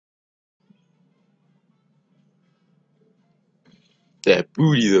That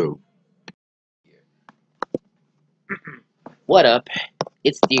booty though. What up?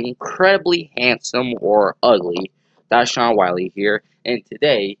 It's the incredibly handsome or ugly Dashawn Wiley here, and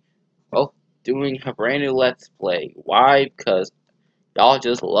today, well, doing a brand new Let's Play. Why? Because y'all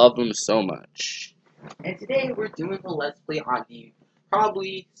just love them so much. And today we're doing a Let's Play on the,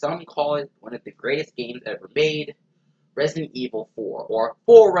 probably some call it one of the greatest games ever made, Resident Evil 4, or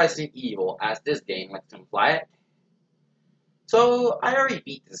 4 Resident Evil, as this game likes to imply it. So, I already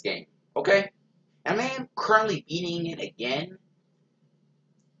beat this game, okay? And I am currently beating it again.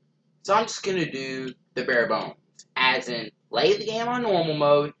 So I'm just gonna do the bare bones, as in play the game on normal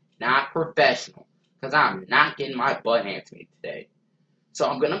mode, not professional, because I'm not getting my butt handed to me today. So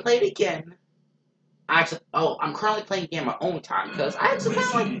I'm gonna play it again. I'm currently playing the game on my own time because I actually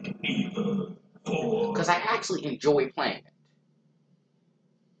kind of like, because I actually enjoy playing it.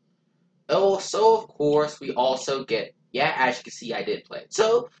 Oh, so of course we also get, yeah, as you can see, I did play it.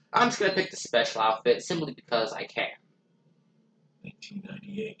 So I'm just gonna pick the special outfit simply because I can.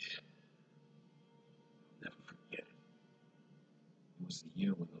 1998. Never forget it. It was the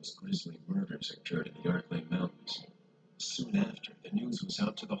year when those grisly murders occurred in the Arklay Mountains. Soon after, the news was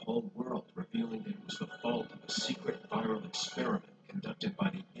out to the whole world, revealing that it was the fault of a secret viral experiment conducted by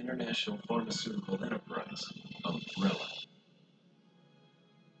the international pharmaceutical enterprise, Umbrella.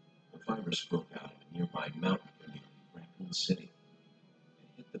 The virus broke out in a nearby mountain community, Raccoon City, and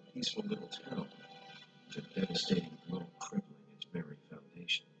hit the peaceful little town, with a devastating blow crippling its very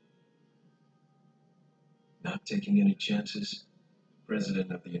foundation. Not taking any chances, the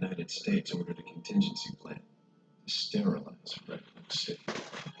President of the United States ordered a contingency plan to sterilize Raccoon City.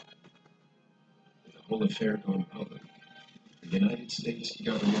 With the whole affair going public, the United States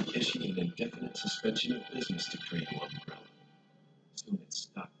government issued an indefinite suspension of business decree to Umbrella. Soon its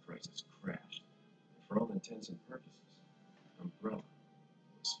stock prices crashed, and for all intents and purposes, Umbrella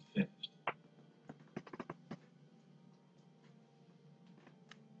was finished.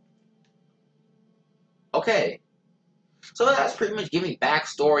 Okay. So that's pretty much giving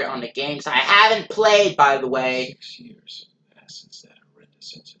backstory on the games I haven't played, by the way. 6 years passed since that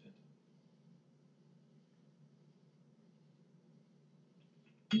horrendous incident.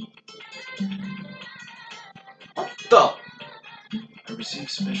 Go. I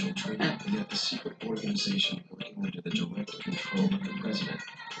received special training via the secret organization working under the direct control of the president.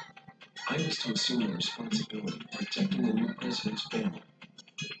 I was to assume the responsibility of protecting the new president's family.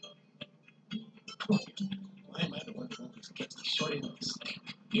 Why am I the one who always gets the short end of the stick?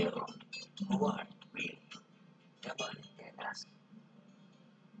 You, who are really Devon Dennis.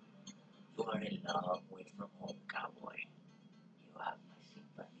 You are in love with from home cowboy. You have my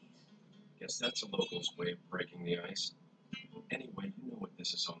sympathies. Guess that's a local's way of breaking the ice. Anyway, you know what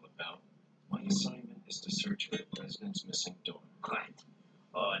this is all about. My assignment is to search for the president's missing daughter. Quiet.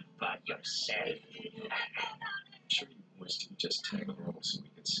 All about yourself. I'm sure you boys can just tag along so we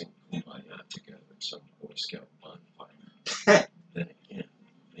can sing Kumbaya together at some Boy Scout bonfire. Then again,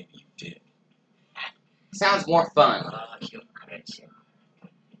 maybe you did. Sounds more fun. Oh, you're crazy.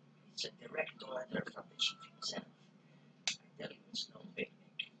 It's a direct order from the chief himself. I tell you, it's no big.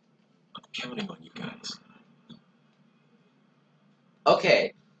 I'm counting on you guys.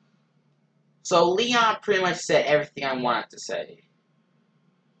 Okay. So Leon pretty much said everything I wanted to say.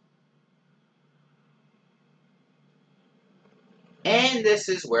 And this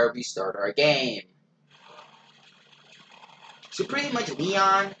is where we start our game. So pretty much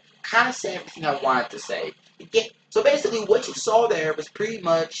Leon kind of said everything I wanted to say. So basically what you saw there was pretty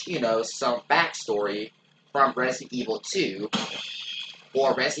much, you know, some backstory from Resident Evil 2.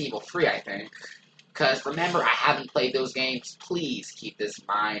 Or Resident Evil 3, I think. Because remember, I haven't played those games. Please keep this in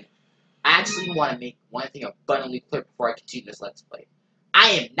mind. I actually want to make one thing abundantly clear before I continue this Let's Play. I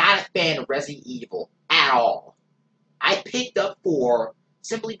am not a fan of Resident Evil at all. I picked up 4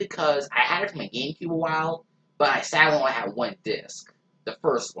 simply because I had it for my GameCube a while, but I sadly only had one disc, the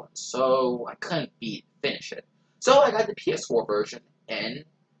first one, so I couldn't finish it. So I got the PS4 version, and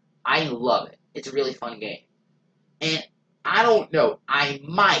I love it. It's a really fun game. And I don't know, I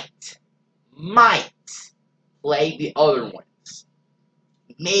might play the other ones.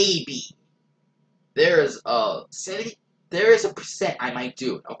 Maybe. There is a percent I might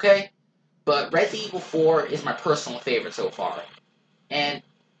do it, okay? But Resident Evil 4 is my personal favorite so far. And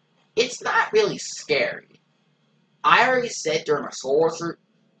it's not really scary. I already said during my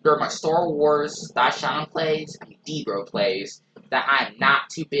Star Wars that Shannon plays, Debro plays, that I'm not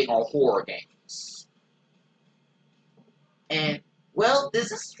too big on horror games. And, well,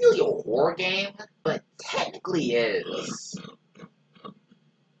 this is really a horror game, but technically is.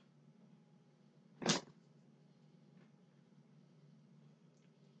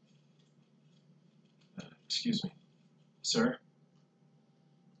 Excuse me. Sir?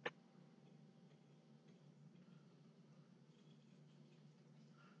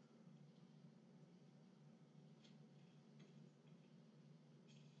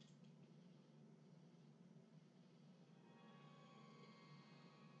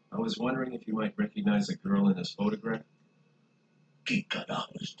 I was wondering if you might recognize a girl in this photograph. ¿Qué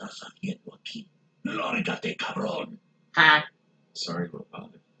carajo estás haciendo aquí? Lárgate, cabrón. Huh? Sorry to have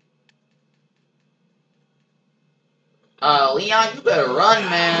bothered. Leon, you better run,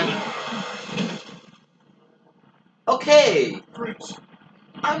 man. Okay. Freeze.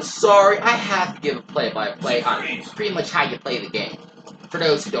 I'm sorry, I have to give a play-by-play on pretty much how you play the game. For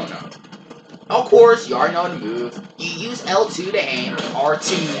those who don't know. Of course, you already know the move. You use L2 to aim,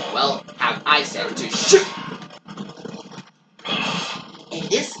 R2, well, have I said to shoot. And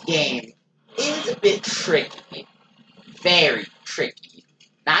this game is a bit tricky. Very tricky.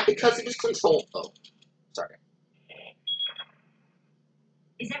 Not because it is controlled. Oh, sorry.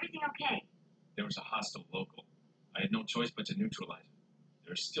 Is everything okay? There was a hostile local. I had no choice but to neutralize it.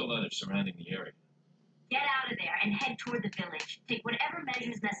 There are still others surrounding the area. Get out of there and head toward the village. Take whatever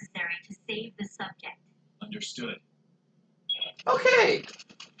measures necessary to save the subject. Understood. Okay.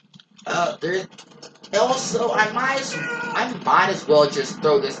 There's also I might as well just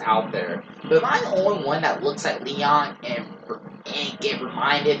throw this out there. But am I the only one that looks at Leon and get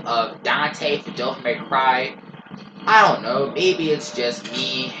reminded of Dante from Devil May Cry? I don't know, maybe it's just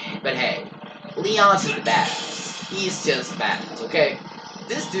me, but hey, Leon's just a badass. He's just a badass, okay?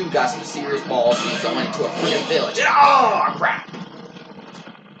 This dude got some serious balls and he's going into a freaking village. And, oh, crap!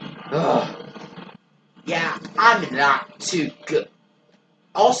 Ugh. Yeah, I'm not too good.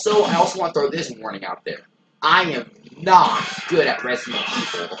 Also, I also want to throw this warning out there. I am not good at rescuing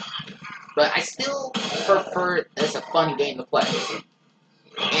people, but I still prefer it's a fun game to play.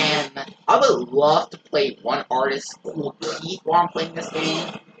 And I would love to play one artist Cool Keith while I'm playing this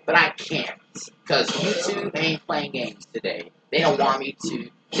game, but I can't. Because YouTube ain't playing games today. They don't want me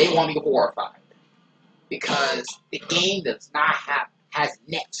to, they want me horrified. Because the game does not has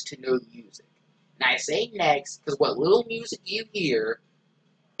next to no music. And I say next because what little music you hear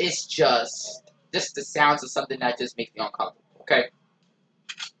is just the sounds of something that just makes me uncomfortable, okay?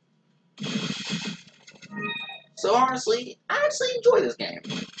 So honestly, I actually enjoy this game.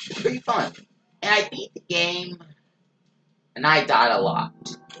 It's pretty fun. And I beat the game, and I died a lot.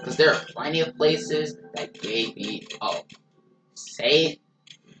 Because there are plenty of places that gave me, oh, save.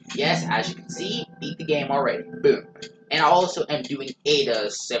 Yes, as you can see, beat the game already. Boom. And I also am doing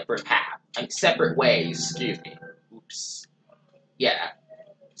Ada's separate path. Separate ways, excuse me. Oops. Yeah.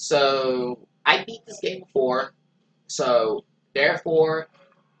 So, I beat this game before. So, therefore,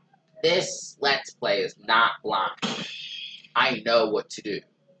 this Let's Play is not blind. I know what to do.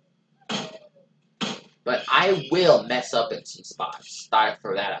 But I will mess up in some spots. Thought I'd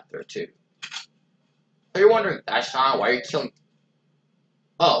throw that out there too. So you're wondering, Dashawn, why are you killing...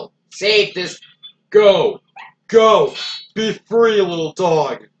 Oh, save this... Go! Go! Be free, little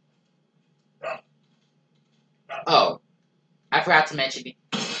dog! Oh, I forgot to mention,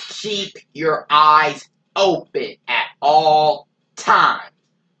 keep your eyes open at all times.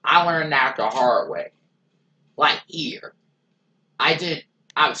 I learned that the hard way. Like here. I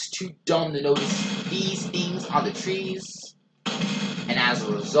was too dumb to notice these things on the trees, and as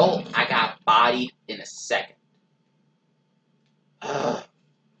a result, I got bodied in a second.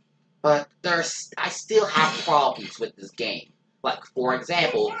 But I still have problems with this game. Like, for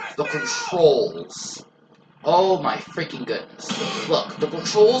example, the controls. Oh my freaking goodness. Look, the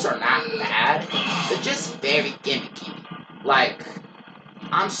controls are not bad, they're just very gimmicky. Like,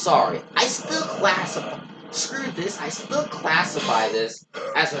 I'm sorry, I still classify... Screw this, I still classify this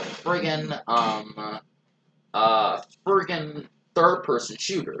as a friggin', third-person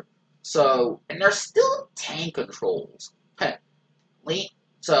shooter. So, and there's still tank controls.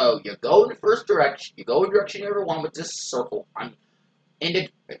 So, you go in the first direction, you go in the direction you ever want with this circle.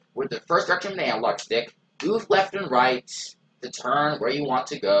 With the first direction of the analog stick, move left and right to turn where you want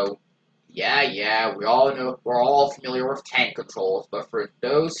to go. Yeah, we all know, we're all familiar with tank controls, but for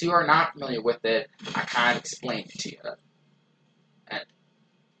those who are not familiar with it, I kind of explained it to you. And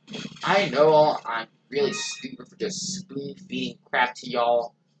I know I'm really stupid for just spoon-feeding crap to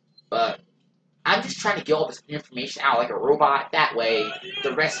y'all, but I'm just trying to get all this information out like a robot. That way,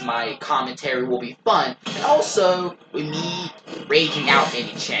 the rest of my commentary will be fun, and also with me raging out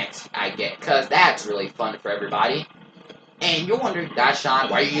any chance I get, because that's really fun for everybody. And you're wondering, Dashawn,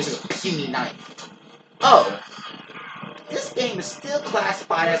 why are you using a puny knife? Oh, this game is still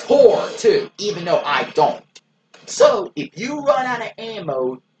classified as horror, too, even though I don't. So, if you run out of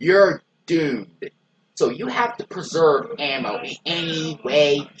ammo, you're doomed. So you have to preserve ammo in any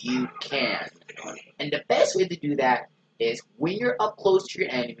way you can. And the best way to do that is when you're up close to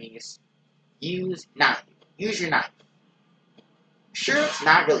your enemies, use knife. Use your knife. Sure, it's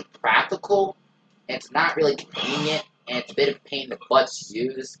not really practical, and it's not really convenient, and it's a bit of a pain in the butt to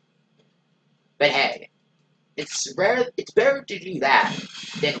use. But hey, it's better to do that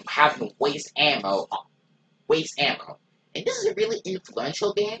than having to waste ammo. And this is a really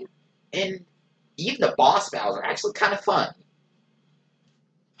influential game, and even the boss battles are actually kind of fun.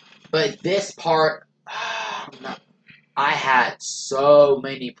 But this part, I had so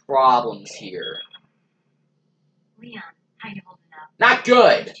many problems here. Leon, how you holding up? Not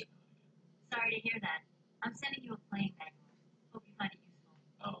good! Sorry to hear that. I'm sending you a playing manual. Hope you find it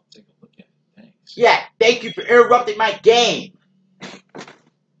useful. I'll take a look at it. Thanks. Yeah, thank you for interrupting my game!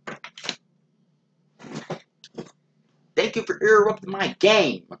 Thank you for interrupting my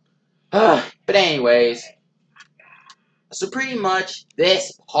game! But anyways, so pretty much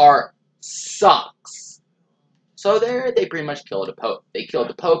this part sucks. So there, they pretty much killed the Pope. They killed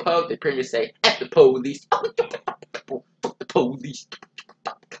the Popo. They pretty much say, F the police. Fuck the police.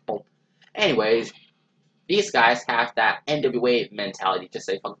 Anyways, these guys have that NWA mentality to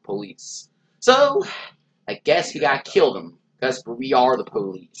say fuck the police. So, I guess we gotta kill them. Because we are the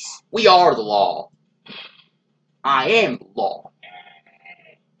police. We are the law. I am the law.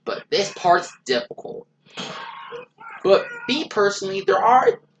 But this part's difficult. But me personally, there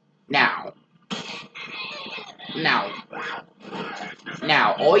are now,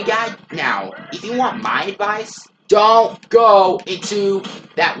 all you got if you want my advice, don't go into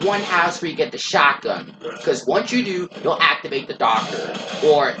that one house where you get the shotgun. Because once you do, you'll activate the doctor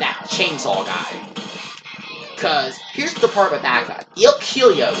or that chainsaw guy. Because here's the part about that guy. He'll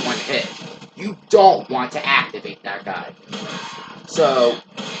kill you in one hit. You don't want to activate that guy. So,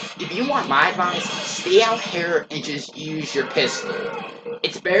 if you want my advice, stay out here and just use your pistol.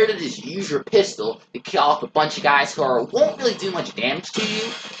 It's better to just use your pistol to kill off a bunch of guys who won't really do much damage to you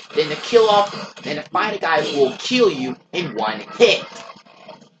than to find a guy who will kill you in one hit.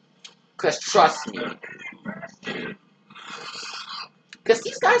 Because trust me. Because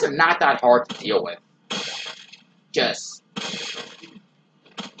these guys are not that hard to deal with. Just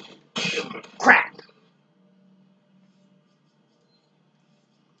crap.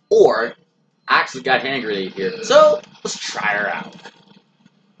 Or, I actually got a hand grenade here, so let's try her out.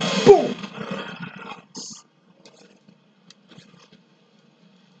 Boom!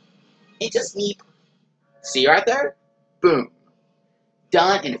 It just needs, see right there? Boom.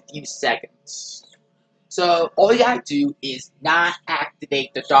 Done in a few seconds. So, all you gotta do is not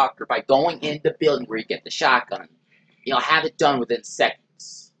activate the doctor by going in the building where you get the shotgun. You'll have it done within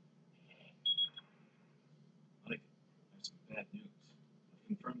seconds. Mike, I have some bad news.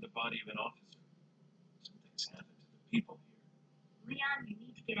 I've confirmed the body of an officer. Something's happened to the people here. Leon, you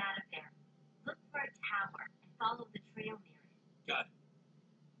need to get out of there. Look for a tower and follow the trail near it. Got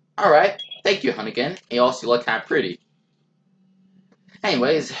it. Alright, thank you, Hunnigan. You also look kind of pretty.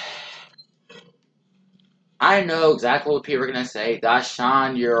 Anyways, I know exactly what people are gonna say.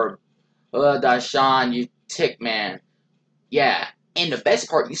 Dashan, Dashan, you tick man. Yeah, and the best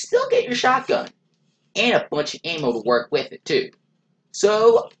part, you still get your shotgun. And a bunch of ammo to work with it, too.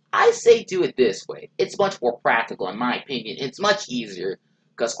 So, I say do it this way. It's much more practical, in my opinion. It's much easier.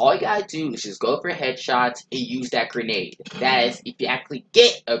 Because all you gotta do is just go for headshots and use that grenade. That is, if you actually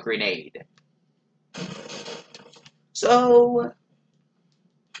get a grenade. So,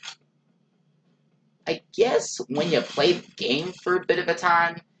 I guess when you play the game for a bit of a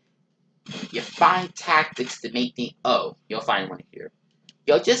time, you find tactics to make things... Oh, you'll find one here.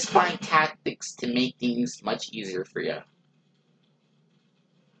 You'll just find tactics to make things much easier for you.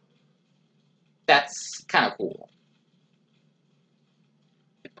 That's kind of cool.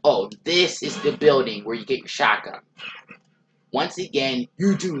 Oh, this is the building where you get your shotgun. Once again,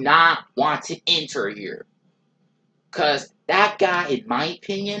 you do not want to enter here. Because that guy, in my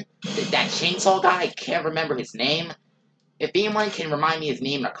opinion, that chainsaw guy, I can't remember his name. If anyone can remind me his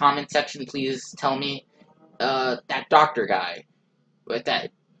name in the comment section, please tell me. That doctor guy. With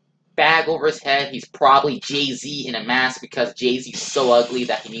that bag over his head, he's probably Jay-Z in a mask because Jay-Z's so ugly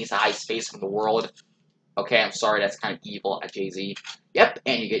that he needs to hide space from the world. Okay, I'm sorry, that's kind of evil at Jay-Z. Yep,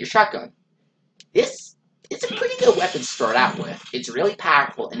 and you get your shotgun. It's a pretty good weapon to start out with. It's really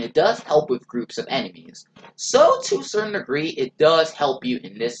powerful, and it does help with groups of enemies. So, to a certain degree, it does help you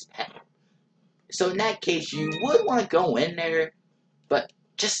in this path. So, in that case, you would want to go in there, but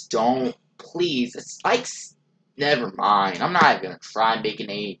just don't. Please, it's like... Never mind. I'm not even going to try making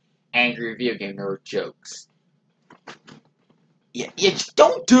a angry video game nerd jokes. Yeah, just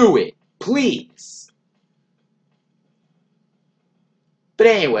don't do it. Please. But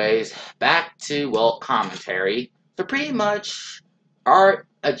anyways, back to, well, commentary. So pretty much, our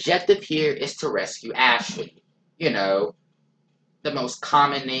objective here is to rescue Ashley. You know, the most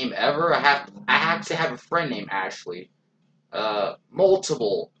common name ever. I actually have a friend named Ashley.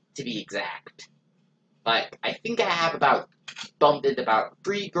 Multiple, to be exact. Like, I think I have bumped into about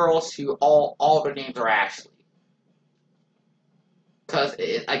 3 girls who all their names are Ashley. Because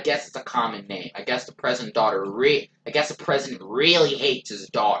I guess it's a common name. I guess the president really hates his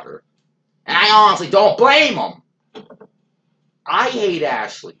daughter. And I honestly don't blame him. I hate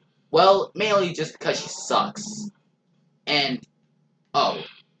Ashley. Well, mainly just because she sucks. And, oh,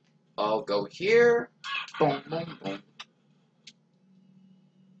 I'll go here. Boom, boom, boom.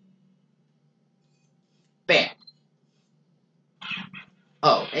 Bam.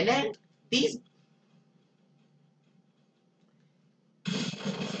 Oh, and then these...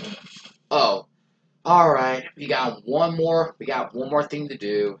 Oh, alright. We got one more thing to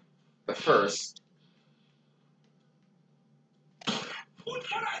do. But first...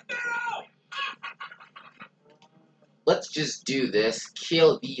 Let's just do this.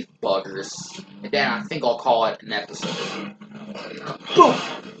 Kill these buggers. And then I think I'll call it an episode. Boom!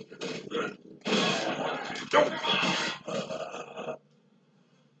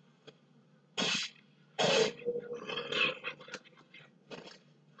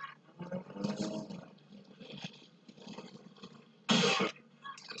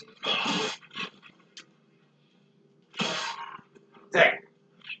 There.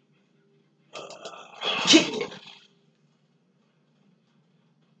 Kick it.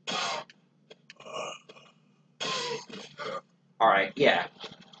 Alright, yeah.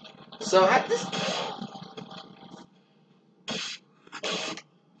 So at this...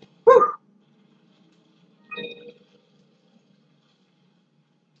 Woo!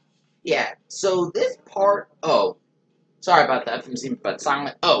 Yeah, so this part... Oh, sorry about that from seeing but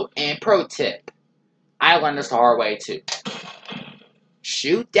silent. Oh, and pro tip. I learned this the hard way too.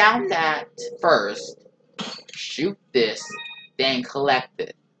 Shoot down that first. Shoot this, then collect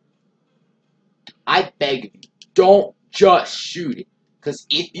it. I beg of you, don't just shoot it. Cause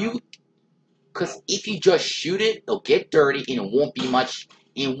if you just shoot it, it'll get dirty and it won't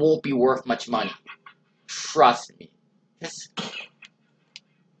be worth much money. Trust me. It's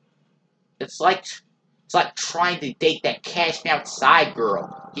like trying to date that cash me outside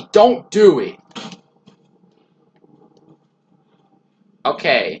girl. You don't do it.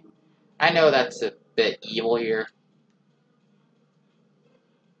 Okay. I know that's a bit evil here.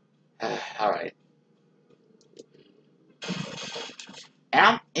 Alright.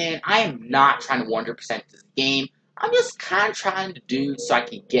 And I am not trying to 100% this game. I'm just kind of trying to do so I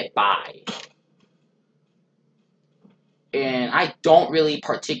can get by. And I don't really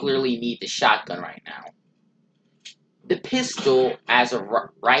particularly need the shotgun right now. The pistol, as of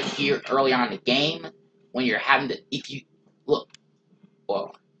right here early on in the game, when you're having to, if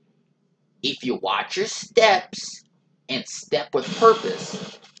you watch your steps and step with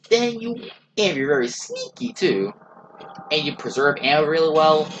purpose, then and you're very sneaky too, and you preserve ammo really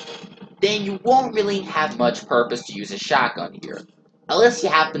well, then you won't really have much purpose to use a shotgun here. Unless you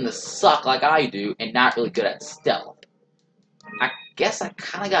happen to suck like I do and not really good at stealth. I guess I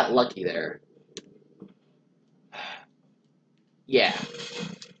kinda got lucky there. Yeah.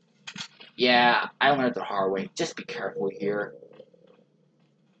 Yeah, I learned the hard way. Just be careful here.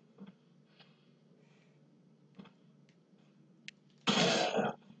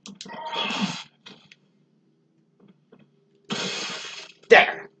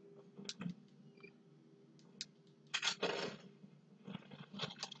 There!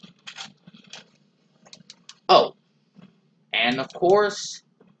 Oh. And of course...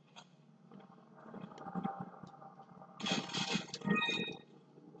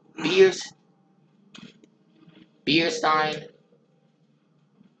 Beerstein.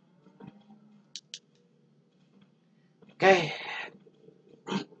 Okay.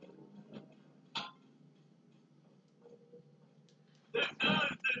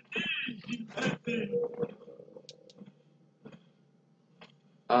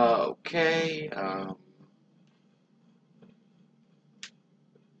 Okay,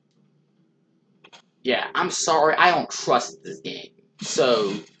 yeah, I'm sorry, I don't trust this game.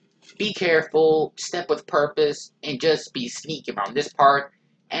 So, be careful, step with purpose, and just be sneaky around this part.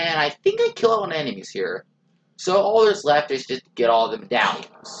 And I think I killed all the enemies here. So all there's left is just to get all the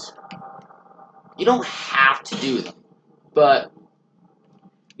medallions. You don't have to do them, but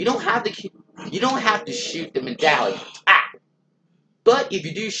you don't have to shoot the medallions. But if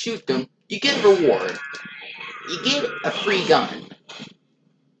you do shoot them, you get a reward. You get a free gun.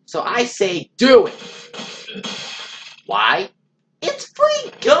 So I say do it. Why? It's free.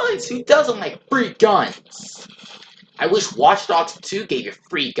 guns! Who doesn't like free guns? I wish Watch Dogs 2 gave you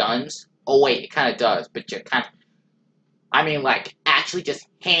free guns. Oh wait, it kind of does, but you kind of... I mean, like, actually just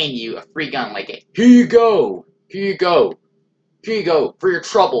hand you a free gun, like, here you go, here you go, here you go, for your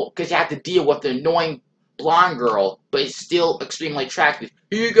trouble, because you have to deal with the annoying blonde girl, but it's still extremely attractive.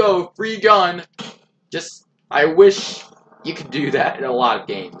 Here you go, free gun. Just, I wish you could do that in a lot of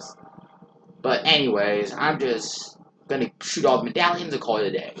games. But anyways, I'm just gonna shoot all the medallions and call it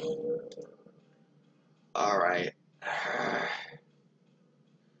a day. Alright.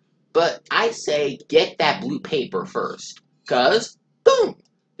 But I say get that blue paper first, cause boom,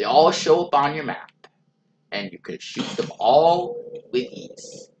 they all show up on your map, and you can shoot them all with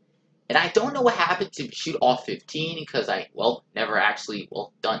ease. And I don't know what happened to shoot all 15 because I, well, never actually,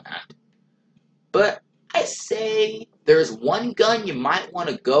 well, done that. But I say there's one gun you might want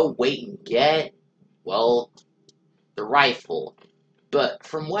to go wait and get, well, the rifle. But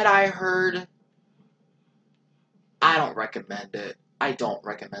from what I heard, I don't recommend it. I don't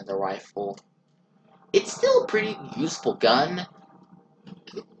recommend the rifle. It's still a pretty useful gun.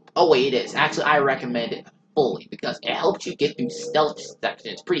 Oh wait, it is. Actually, I recommend it fully because it helps you get through stealth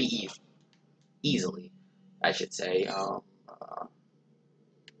sections pretty easily, I should say.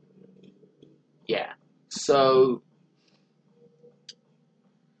 Yeah. So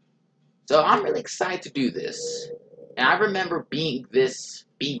I'm really excited to do this. And I remember being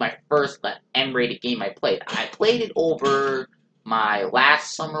my first M-rated game I played. I played it over my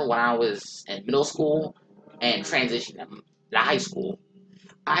last summer when I was in middle school and transitioned to high school.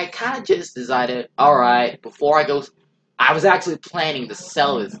 I kind of just decided, alright, before I go... I was actually planning to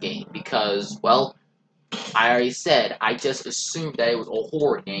sell this game because, well, I already said, I just assumed that it was a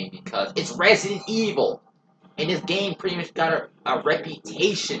horror game because it's Resident Evil. And this game pretty much got a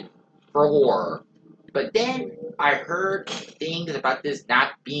reputation for horror. But then I heard things about this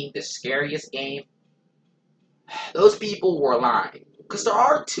not being the scariest game. Those people were lying. Because there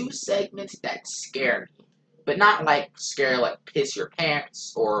are two segments that scare me. But not like scare like piss your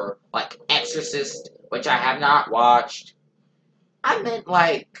pants or like Exorcist, which I have not watched. I meant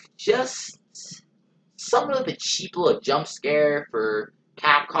like just some of the cheap little jump scare for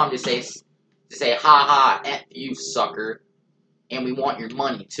Capcom to say ha ha F you sucker, and we want your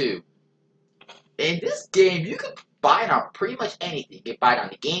money too. In this game, you can buy it on pretty much anything. You can buy it on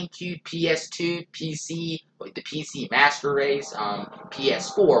the GameCube, PS2, PC, like the PC Master Race,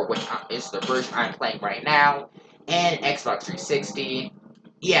 PS4, which is the version I'm playing right now, and Xbox 360.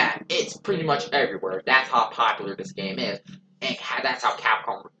 Yeah, it's pretty much everywhere. That's how popular this game is, and that's how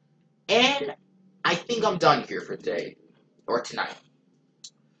Capcom. And I think I'm done here for today, or tonight.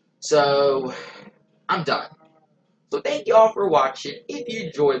 So, I'm done. So thank you all for watching. If you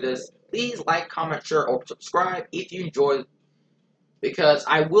enjoyed this, please like, comment, share, or subscribe if you enjoyed, because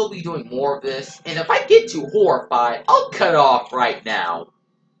I will be doing more of this. And if I get too horrified, I'll cut it off right now.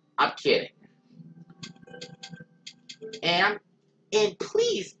 I'm kidding. And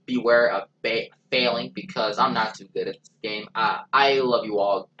please beware of failing, because I'm not too good at this game. I love you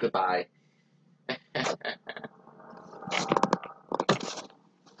all. Goodbye.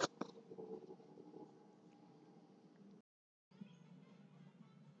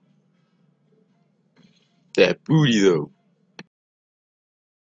 That booty though.